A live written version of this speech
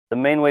The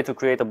main way to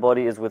create a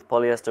body is with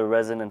polyester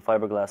resin and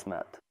fiberglass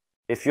mat.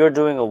 If you're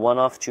doing a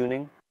one-off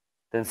tuning,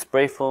 then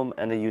spray foam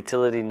and a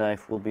utility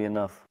knife will be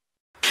enough.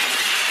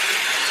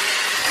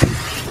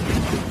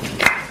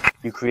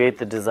 You create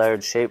the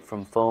desired shape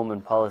from foam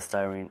and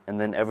polystyrene, and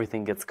then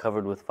everything gets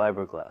covered with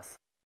fiberglass.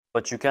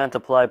 But you can't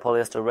apply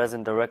polyester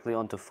resin directly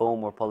onto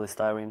foam or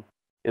polystyrene.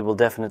 It will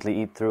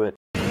definitely eat through it.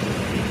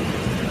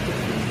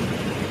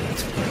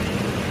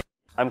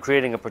 I'm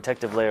creating a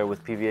protective layer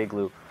with PVA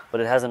glue,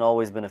 but it hasn't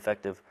always been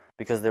effective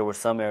because there were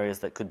some areas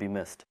that could be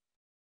missed.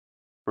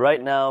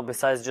 Right now,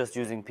 besides just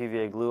using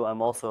PVA glue, I'm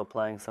also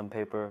applying some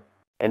paper.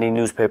 Any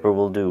newspaper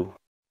will do.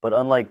 But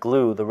unlike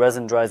glue, the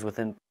resin dries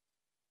within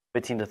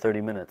 15 to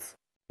 30 minutes.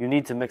 You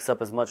need to mix up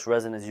as much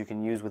resin as you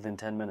can use within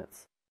 10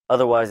 minutes.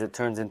 Otherwise, it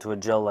turns into a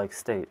gel-like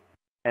state,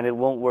 and it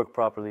won't work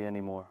properly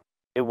anymore.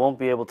 It won't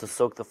be able to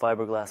soak the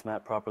fiberglass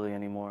mat properly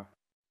anymore.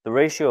 The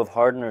ratio of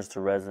hardeners to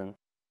resin,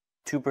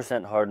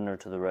 2% hardener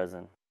to the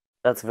resin.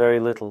 That's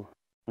very little.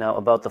 Now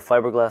about the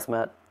fiberglass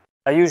mat,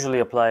 I usually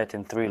apply it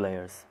in 3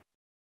 layers.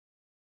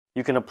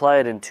 You can apply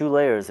it in 2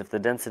 layers if the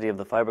density of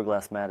the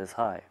fiberglass mat is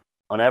high.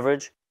 On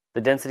average,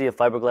 the density of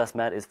fiberglass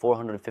mat is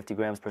 450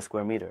 grams per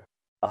square meter.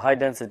 A high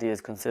density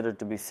is considered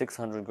to be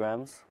 600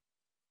 grams,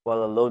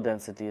 while a low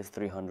density is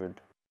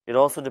 300. It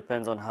also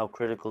depends on how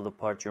critical the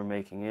part you're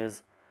making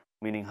is,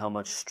 meaning how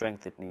much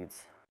strength it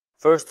needs.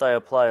 First, I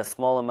apply a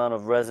small amount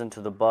of resin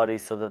to the body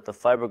so that the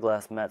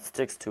fiberglass mat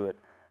sticks to it,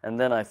 and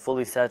then I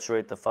fully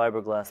saturate the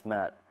fiberglass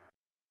mat.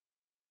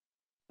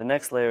 The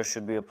next layer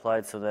should be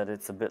applied so that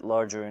it's a bit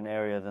larger in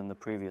area than the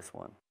previous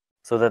one,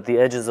 so that the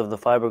edges of the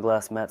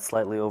fiberglass mat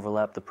slightly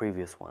overlap the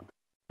previous one.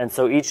 And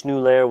so each new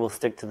layer will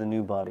stick to the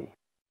new body.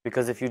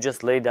 Because if you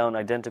just lay down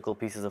identical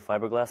pieces of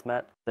fiberglass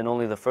mat, then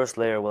only the first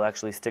layer will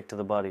actually stick to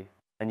the body,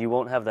 and you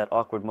won't have that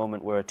awkward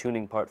moment where a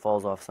tuning part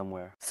falls off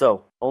somewhere.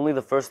 So, only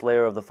the first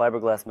layer of the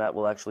fiberglass mat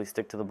will actually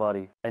stick to the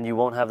body, and you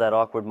won't have that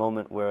awkward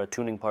moment where a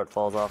tuning part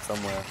falls off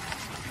somewhere.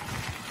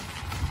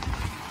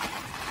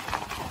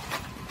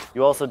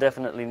 You also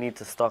definitely need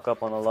to stock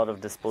up on a lot of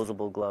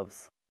disposable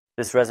gloves.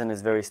 This resin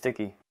is very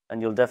sticky,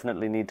 and you'll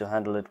definitely need to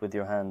handle it with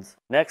your hands.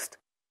 Next,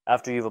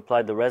 after you've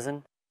applied the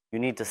resin, you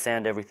need to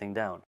sand everything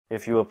down.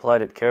 If you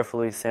applied it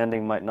carefully,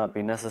 sanding might not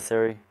be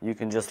necessary. You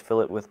can just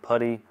fill it with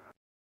putty.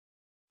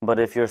 But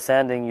if you're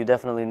sanding, you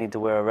definitely need to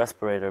wear a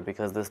respirator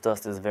because this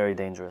dust is very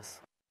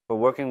dangerous. For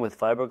working with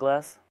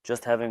fiberglass,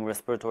 just having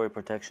respiratory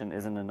protection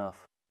isn't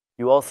enough.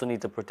 You also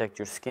need to protect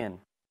your skin.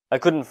 I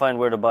couldn't find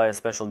where to buy a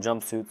special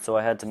jumpsuit, so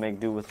I had to make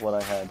do with what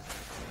I had.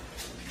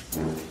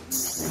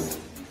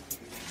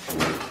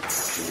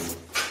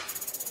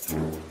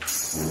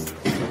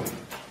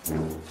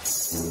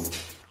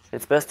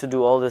 It's best to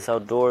do all this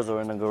outdoors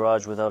or in a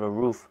garage without a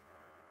roof,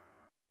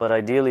 but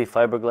ideally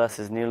fiberglass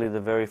is nearly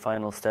the very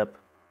final step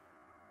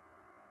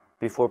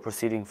before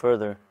proceeding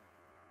further.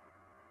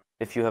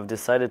 If you have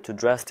decided to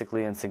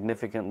drastically and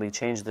significantly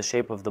change the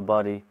shape of the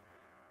body,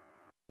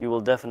 you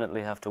will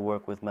definitely have to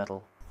work with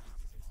metal,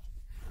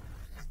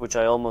 which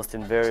I almost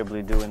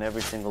invariably do in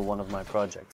every single one of my projects.